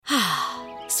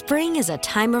Spring is a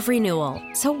time of renewal,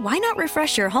 so why not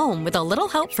refresh your home with a little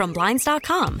help from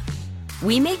Blinds.com?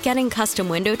 We make getting custom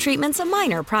window treatments a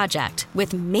minor project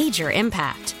with major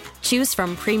impact. Choose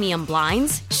from premium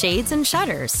blinds, shades, and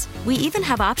shutters. We even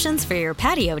have options for your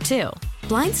patio, too.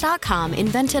 Blinds.com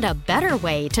invented a better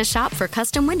way to shop for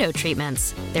custom window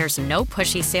treatments. There's no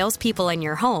pushy salespeople in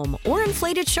your home or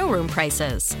inflated showroom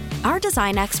prices. Our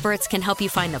design experts can help you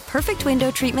find the perfect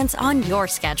window treatments on your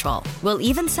schedule. We'll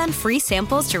even send free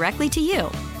samples directly to you.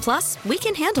 Plus, we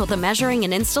can handle the measuring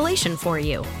and installation for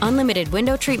you. Unlimited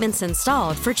window treatments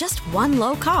installed for just one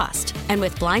low cost. And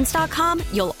with Blinds.com,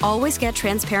 you'll always get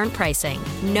transparent pricing.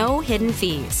 No hidden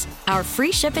fees. Our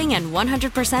free shipping and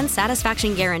 100%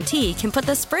 satisfaction guarantee can put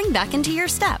the spring back into your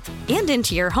step and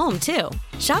into your home, too.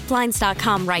 Shop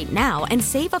Blinds.com right now and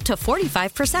save up to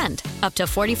 45%. Up to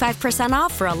 45%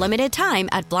 off for a limited time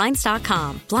at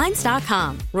Blinds.com.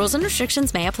 Blinds.com. Rules and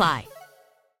restrictions may apply.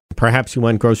 Perhaps you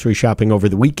went grocery shopping over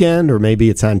the weekend, or maybe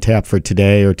it's on tap for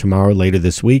today or tomorrow, later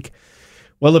this week.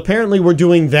 Well, apparently we're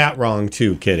doing that wrong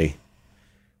too, Kitty.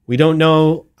 We don't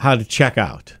know how to check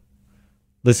out.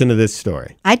 Listen to this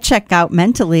story. I check out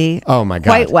mentally. Oh my God.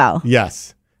 Quite well.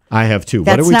 Yes, I have too.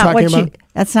 What are we talking about?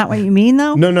 That's not what you mean,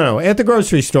 though? No. At the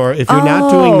grocery store, if you're not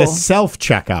doing the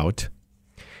self-checkout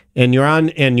and you're on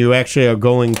and you actually are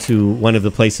going to one of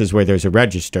the places where there's a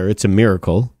register, it's a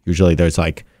miracle. Usually there's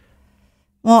like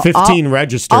 15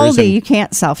 registers. Aldi, you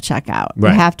can't self-check out.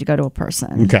 Right. You have to go to a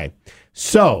person. Okay.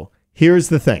 So here's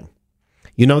the thing.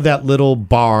 You know that little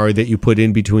bar that you put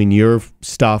in between your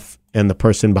stuff and the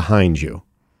person behind you?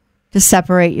 To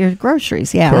separate your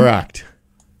groceries, yeah. Correct.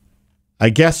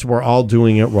 I guess we're all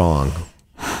doing it wrong.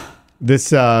 This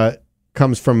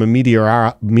comes from a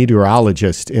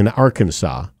meteorologist in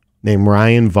Arkansas named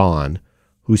Ryan Vaughn,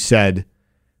 who said,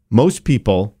 most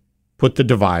people put the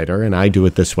divider, and I do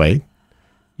it this way,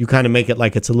 you kind of make it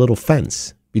like it's a little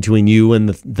fence between you and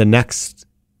the next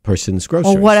person's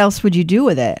groceries. Well, what else would you do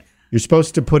with it? You're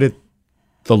supposed to put it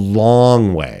the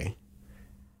long way.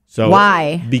 So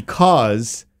why?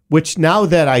 Because, which now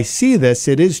that I see this,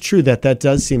 it is true that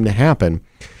does seem to happen.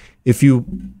 If you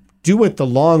do it the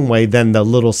long way, then the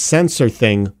little sensor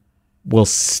thing will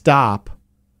stop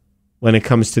when it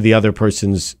comes to the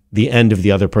end of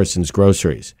the other person's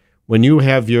groceries. When you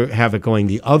have it going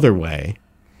the other way,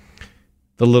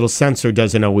 the little sensor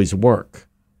doesn't always work.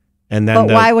 And then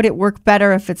why would it work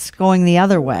better if it's going the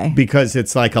other way? Because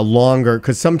it's like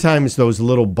because sometimes those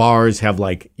little bars have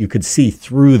you could see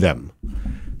through them.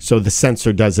 So the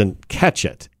sensor doesn't catch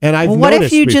it. And I've noticed what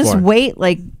if you before, just wait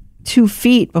 2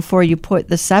 feet before you put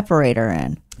the separator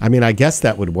in? I mean, I guess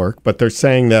that would work, but they're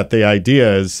saying that the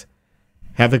idea is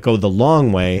have it go the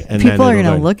long way. And people are going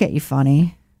to look at you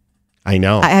funny. I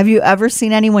know. Have you ever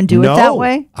seen anyone do it that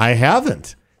way? No, I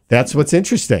haven't. That's what's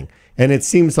interesting. And it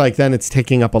seems like then it's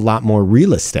taking up a lot more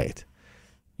real estate,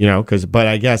 but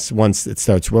I guess once it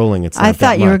starts rolling, it's not I thought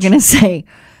that you were much. going to say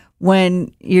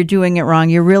when you're doing it wrong,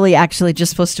 you're really actually just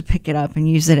supposed to pick it up and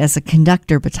use it as a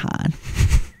conductor baton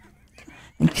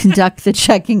and conduct the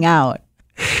checking out.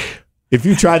 If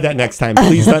you try that next time,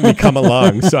 please let me come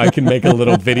along so I can make a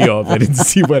little video of it and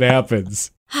see what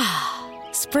happens.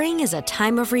 Spring is a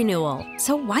time of renewal,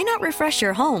 so why not refresh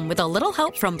your home with a little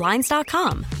help from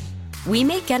Blinds.com? We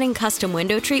make getting custom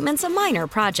window treatments a minor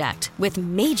project with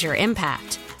major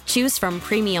impact. Choose from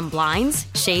premium blinds,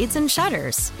 shades, and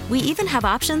shutters. We even have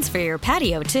options for your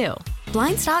patio, too.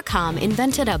 Blinds.com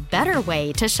invented a better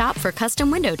way to shop for custom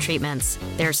window treatments.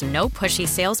 There's no pushy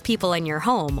salespeople in your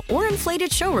home or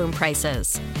inflated showroom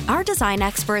prices. Our design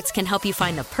experts can help you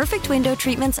find the perfect window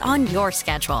treatments on your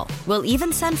schedule. We'll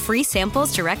even send free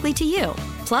samples directly to you.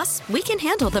 Plus, we can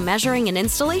handle the measuring and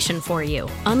installation for you.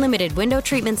 Unlimited window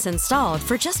treatments installed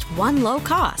for just one low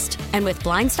cost. And with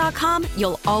Blinds.com,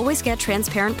 you'll always get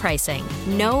transparent pricing.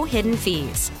 No hidden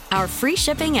fees. Our free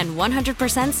shipping and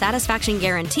 100% satisfaction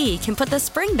guarantee can put the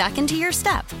spring back into your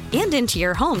step and into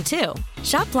your home, too.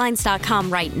 Shop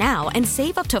Blinds.com right now and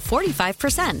save up to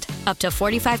 45%. Up to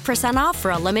 45% off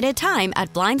for a limited time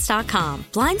at Blinds.com.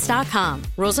 Blinds.com.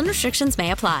 Rules and restrictions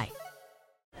may apply.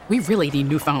 We really need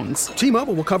new phones.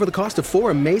 T-Mobile will cover the cost of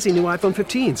 4 amazing new iPhone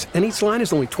 15s, and each line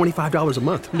is only $25 a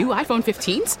month. New iPhone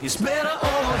 15s? It's better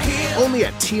over here. Only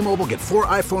at T-Mobile, get 4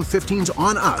 iPhone 15s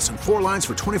on us and 4 lines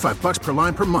for $25 per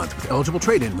line per month with eligible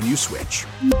trade-in when you switch.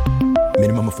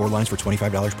 Minimum of 4 lines for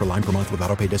 $25 per line per month with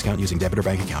autopay discount using debit or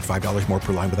bank account. $5 more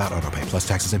per line without autopay, plus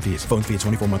taxes and fees. Phone fee at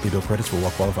 24 monthly bill credits for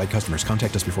well-qualified customers.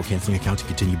 Contact us before canceling account to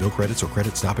continue bill credits or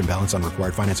credit stop and balance on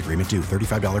required finance agreement due.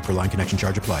 $35 per line connection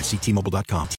charge applies. See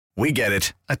T-Mobile.com. We get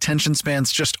it. Attention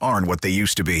spans just aren't what they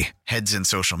used to be. Heads in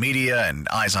social media and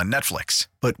eyes on Netflix.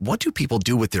 But what do people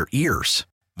do with their ears?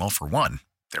 Well, for one,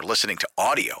 they're listening to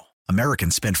audio.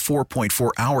 Americans spend 4.4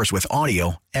 hours with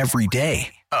audio every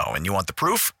day. Oh, and you want the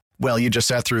proof? Well, you just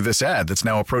sat through this ad that's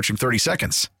now approaching 30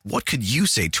 seconds. What could you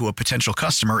say to a potential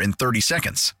customer in 30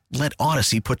 seconds? Let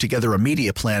Odyssey put together a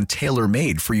media plan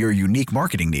tailor-made for your unique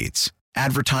marketing needs.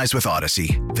 Advertise with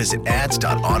Odyssey. Visit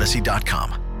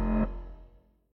ads.odyssey.com.